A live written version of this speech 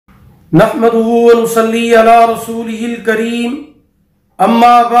नहमदुहु व नुसल्ली अला रसूलिहिल करीम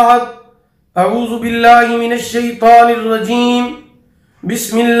अम्मा बाद अऊज़ु बिल्लाहि मिनश शैतानिर रजीम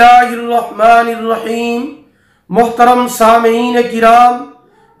बिस्मिल्लाहिर रहमानिर रहीम। मुहतरम सामीईन किराम,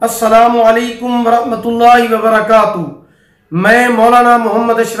 अस्सलामु अलैकुम व रहमतुल्लाहि व बरकातुहू। मैं मौलाना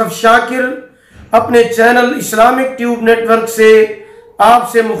मोहम्मद अशरफ शाकिर अपने चैनल इस्लामिक ट्यूब नेटवर्क से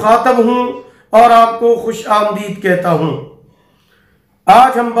आपसे मुखातब हूँ और आपको खुश आमदीद कहता हूँ।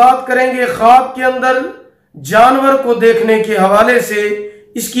 आज हम बात करेंगे ख्वाब के अंदर जानवर को देखने के हवाले से।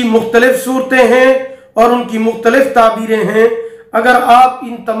 इसकी मुख्तलिफ सूरतें हैं और उनकी मुख्तलिफ ताबीरें हैं। अगर आप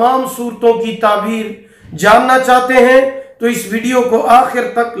इन तमाम सूरतों की ताबीर जानना चाहते हैं तो इस वीडियो को आखिर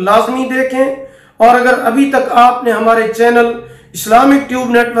तक लाजमी देखें। और अगर अभी तक आपने हमारे चैनल इस्लामिक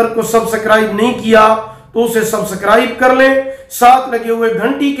ट्यूब नेटवर्क को सब्सक्राइब नहीं किया तो उसे सब्सक्राइब कर लें, साथ लगे हुए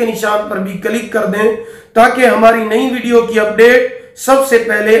घंटी के निशान पर भी क्लिक कर दें ताकि हमारी नई वीडियो की अपडेट सबसे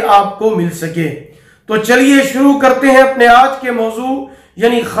पहले आपको मिल सके। तो चलिए शुरू करते हैं अपने आज के मौजू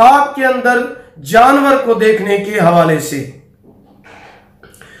यानी ख्वाब के अंदर जानवर को देखने के हवाले से।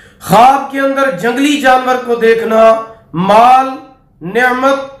 ख्वाब के अंदर जंगली जानवर को देखना माल,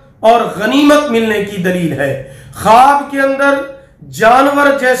 नेमत और गनीमत मिलने की दलील है। ख्वाब के अंदर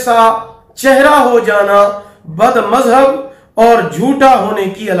जानवर जैसा चेहरा हो जाना बदमजहब और झूठा होने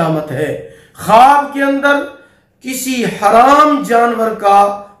की अलामत है। ख्वाब के अंदर किसी हराम जानवर का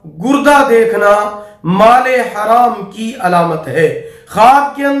गुर्दा देखना माले हराम की अलामत है।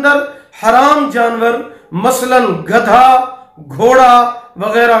 ख्वाब के अंदर हराम जानवर मसलन गधा, घोड़ा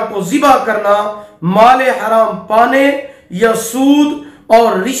वगैरह को ज़िबा करना माले हराम पाने या सूद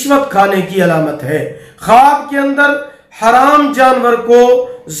और रिश्वत खाने की अलामत है। ख्वाब के अंदर हराम जानवर को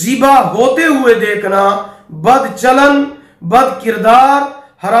ज़िबा होते हुए देखना बदचलन, बद किरदार,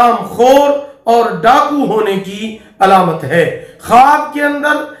 हराम खोर और डाकू होने की अलामत है। ख्वाब के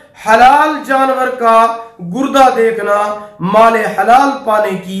अंदर हलाल जानवर का गुर्दा देखना माले हलाल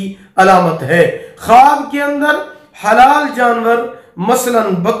पाने की अलामत है। ख्वाब के अंदर हलाल जानवर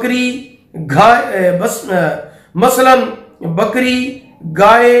मसलन बकरी,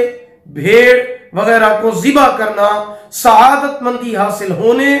 गाय, भेड़ वगैरह को ज़िबा करना सआदतमंदी हासिल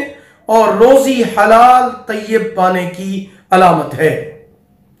होने और रोजी हलाल तय्यब पाने की अलामत है।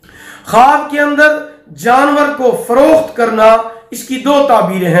 ख्वाब के अंदर जानवर को फरोख्त करना, इसकी दो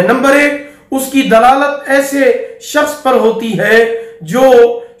ताबीरें हैं। नंबर एक, उसकी दलालत ऐसे शख्स पर होती है जो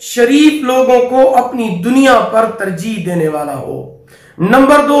शरीफ लोगों को अपनी दुनिया पर तरजीह देने वाला हो।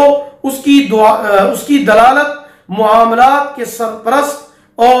 नंबर दो, उसकी दलालत मुआमलात के सरपरस्त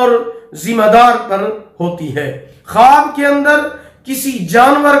और जिम्मेदार पर होती है। ख्वाब के अंदर किसी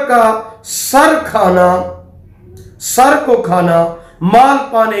जानवर का सर को खाना माल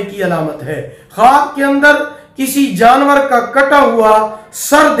पाने की अलामत है। ख्वाब के अंदर किसी जानवर का कटा हुआ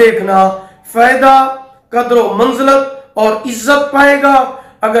सर देखना फायदा, कदर मंजिलत और इज्जत पाएगा।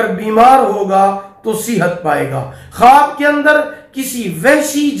 अगर बीमार होगा तो सेहत पाएगा। ख्वाब के अंदर किसी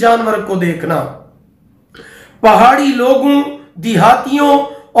वहशी जानवर को देखना पहाड़ी लोगों, देहातियों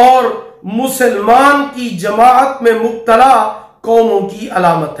और मुसलमान की जमात में मुब्तला कौमों की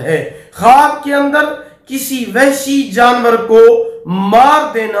अलामत है। ख्वाब के अंदर किसी वहशी जानवर को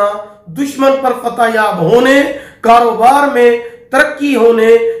मार देना दुश्मन पर फतहयाब होने, कारोबार में तरक्की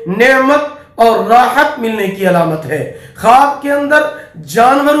होने, नेमत और राहत मिलने की अलामत है। ख्वाब के अंदर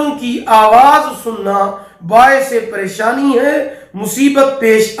जानवरों की आवाज सुनना बायसे परेशानी है, मुसीबत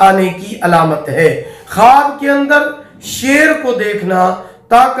पेश आने की अलामत है। ख्वाब के अंदर शेर को देखना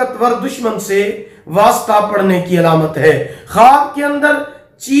ताकतवर दुश्मन से वास्ता पड़ने की अलामत है। ख्वाब के अंदर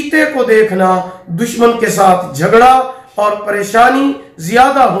चीते को देखना दुश्मन के साथ झगड़ा और परेशानी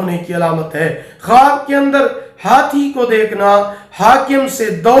जियादा होने की अलामत है। ख्वाब के अंदर हाथी को देखना हाकिम से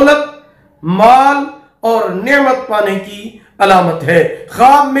दौलत, माल और नेमत पाने की अलामत है।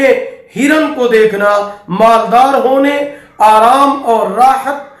 ख्वाब में हिरन को देखना मालदार होने, आराम और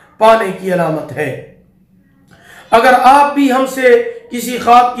राहत पाने की अलामत है। अगर आप भी हमसे किसी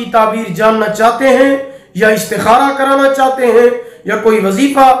ख्वाब की ताबीर जानना चाहते हैं या इस्तिखारा कराना चाहते हैं या कोई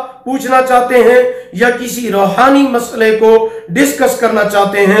वजीफा पूछना चाहते हैं या किसी रूहानी मसले को डिस्कस करना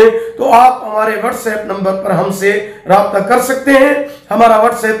चाहते हैं तो आप हमारे व्हाट्सएप नंबर पर हमसे राब्ता कर सकते हैं। हमारा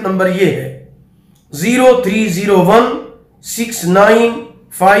व्हाट्सएप नंबर ये है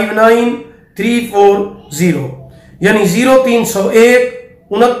 03016959 यानी 0301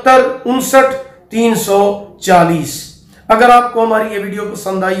 69 59 340। अगर आपको हमारी ये वीडियो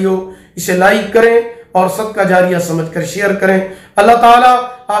पसंद आई हो इसे लाइक करें और सदका जारिया समझकर शेयर करें। अल्लाह ताला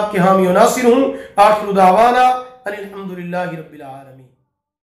आपके हामी और नासिर हूं। आखिर दावाना अनिल हम्दुलिल्लाहि रब्बिल आलमीन।